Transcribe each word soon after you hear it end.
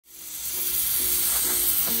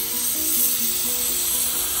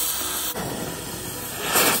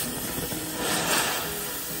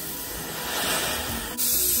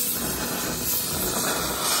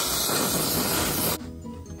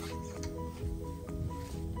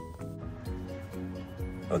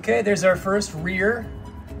Okay, there's our first rear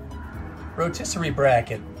rotisserie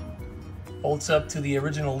bracket. Bolts up to the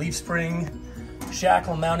original leaf spring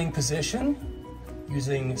shackle mounting position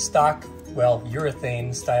using stock, well,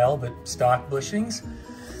 urethane style, but stock bushings.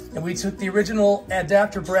 And we took the original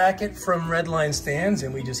adapter bracket from Redline Stands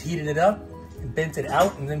and we just heated it up and bent it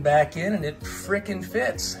out and then back in, and it frickin'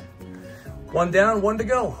 fits. One down, one to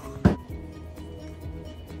go.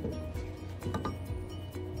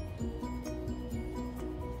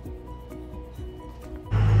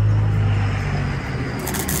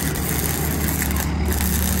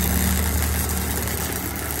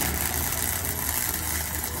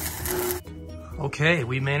 Okay,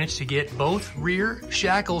 we managed to get both rear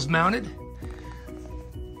shackles mounted.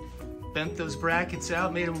 Bent those brackets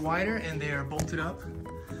out, made them wider, and they are bolted up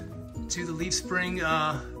to the leaf spring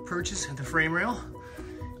purchase at the frame rail.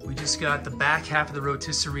 We just got the back half of the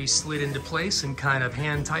rotisserie slid into place and kind of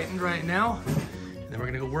hand tightened right now. And then we're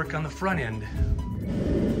gonna go work on the front end.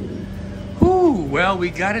 Whew, well, we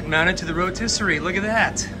got it mounted to the rotisserie. Look at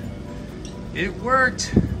that. It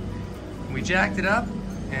worked. We jacked it up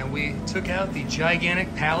and we took out the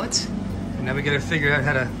gigantic pallet. And now we gotta figure out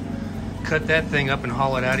how to cut that thing up and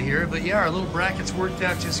haul it out of here. But yeah, our little brackets worked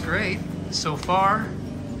out just great so far.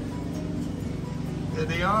 There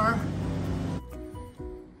they are.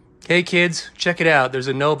 Hey kids, check it out. There's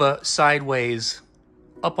a Nova sideways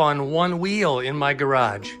up on one wheel in my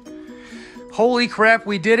garage. Holy crap,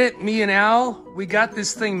 we did it. Me and Al, we got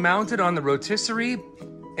this thing mounted on the rotisserie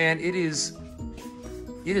and it is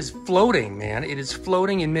floating, man. It is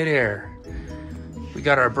floating in midair. We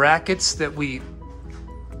got our brackets that we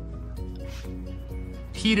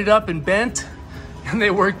heated up and bent, and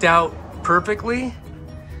they worked out perfectly.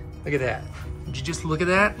 Look at that. Did you just look at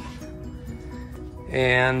that?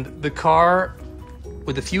 And the car,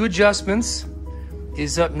 with a few adjustments,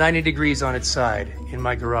 is up 90 degrees on its side in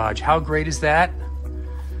my garage. How great is that?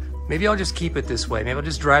 Maybe I'll just keep it this way. Maybe I'll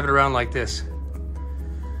just drive it around like this.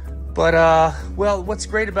 But, well, what's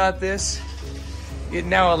great about this, it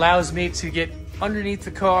now allows me to get underneath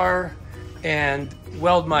the car and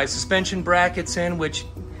weld my suspension brackets in, which,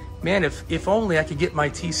 man, if only I could get my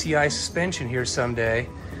TCI suspension here someday,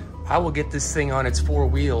 I will get this thing on its 4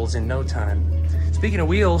 wheels in no time. Speaking of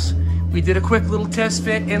wheels, we did a quick little test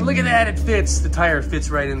fit, and look at that, it fits. The tire fits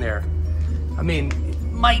right in there. I mean, it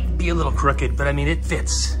might be a little crooked, but I mean, it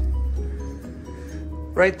fits.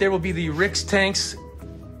 Right there will be the Rick's Tanks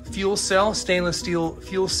fuel cell, stainless steel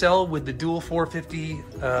fuel cell with the dual 450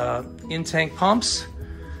 in-tank pumps.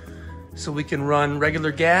 So we can run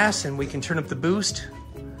regular gas and we can turn up the boost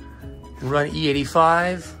and run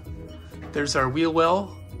E85. There's our wheel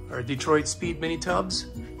well, our Detroit Speed mini tubs.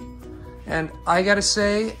 And I gotta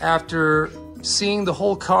say, after seeing the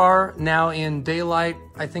whole car now in daylight,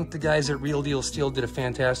 I think the guys at Real Deal Steel did a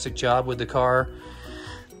fantastic job with the car.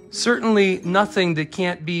 Certainly nothing that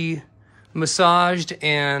can't be massaged,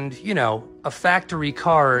 and you know, a factory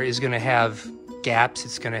car is gonna have gaps,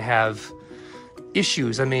 it's gonna have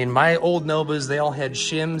issues. I mean, my old Novas, they all had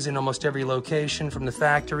shims in almost every location from the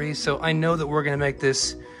factory, so I know that we're gonna make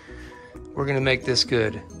this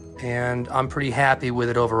good, and I'm pretty happy with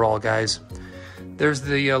it overall, guys. There's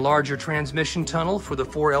the larger transmission tunnel for the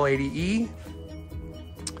 4L80E.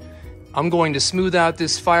 I'm going to smooth out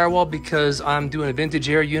this firewall because I'm doing a vintage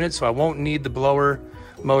air unit, so I won't need the blower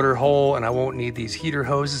motor hole, and I won't need these heater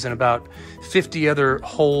hoses and about 50 other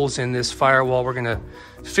holes in this firewall. We're gonna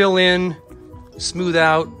fill in, smooth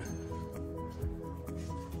out.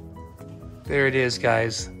 There it is,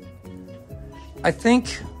 guys. I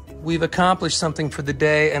think we've accomplished something for the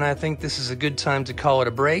day, and I think this is a good time to call it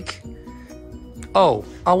a break. Oh,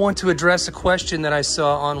 I want to address a question that I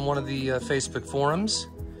saw on one of the Facebook forums,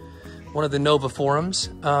 one of the Nova forums.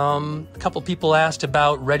 A couple people asked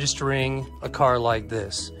about registering a car like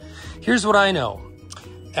this. Here's what I know.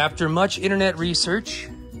 After much internet research,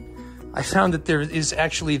 I found that there is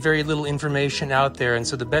actually very little information out there. And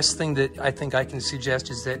so the best thing that I think I can suggest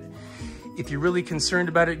is that if you're really concerned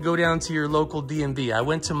about it, go down to your local DMV. I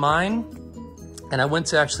went to mine, and I went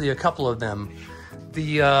to actually a couple of them.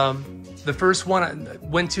 The first one I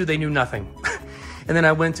went to, they knew nothing. And then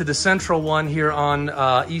I went to the central one here on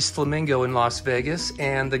East Flamingo in Las Vegas,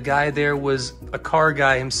 and the guy there was a car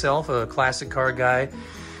guy himself, a classic car guy.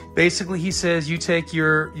 Basically, he says you take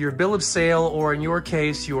your bill of sale, or in your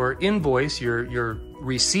case, your invoice, your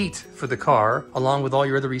receipt for the car, along with all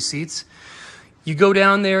your other receipts. You go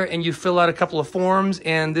down there and you fill out a couple of forms,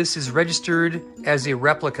 and this is registered as a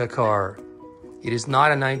replica car. It is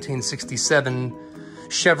not a 1967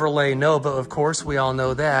 Chevrolet Nova, of course, we all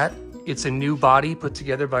know that. It's a new body put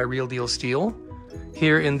together by Real Deal Steel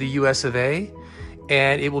here in the US of A.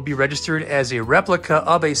 and it will be registered as a replica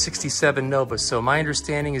of a 67 Nova. So my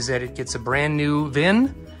understanding is that it gets a brand new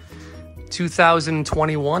VIN,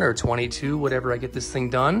 2021 or 22, whatever I get this thing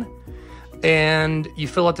done. And you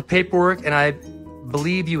fill out the paperwork, and I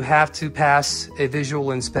believe you have to pass a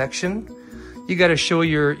visual inspection. You got to show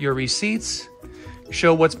your receipts,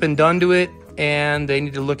 show what's been done to it, and they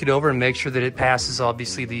need to look it over and make sure that it passes,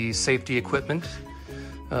 obviously, the safety equipment,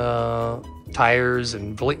 tires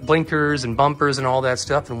and blinkers and bumpers and all that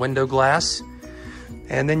stuff, and window glass.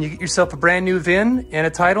 And then you get yourself a brand new VIN and a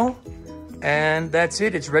title, and that's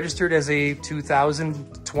it. It's registered as a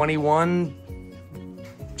 2021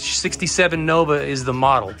 67 Nova is the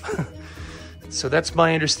model. So that's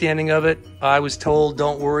my understanding of it. I was told,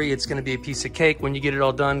 don't worry, it's gonna be a piece of cake. When you get it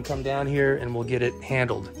all done, come down here and we'll get it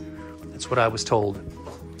handled. That's what I was told.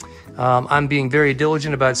 I'm being very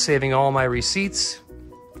diligent about saving all my receipts.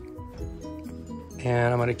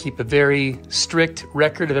 And I'm gonna keep a very strict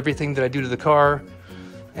record of everything that I do to the car.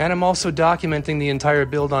 And I'm also documenting the entire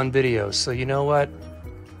build on video. So you know what?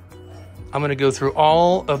 I'm gonna go through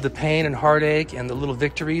all of the pain and heartache and the little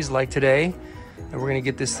victories like today, and we're gonna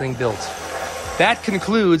get this thing built. That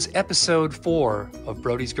concludes episode 4 of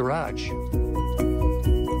Brody's Garage.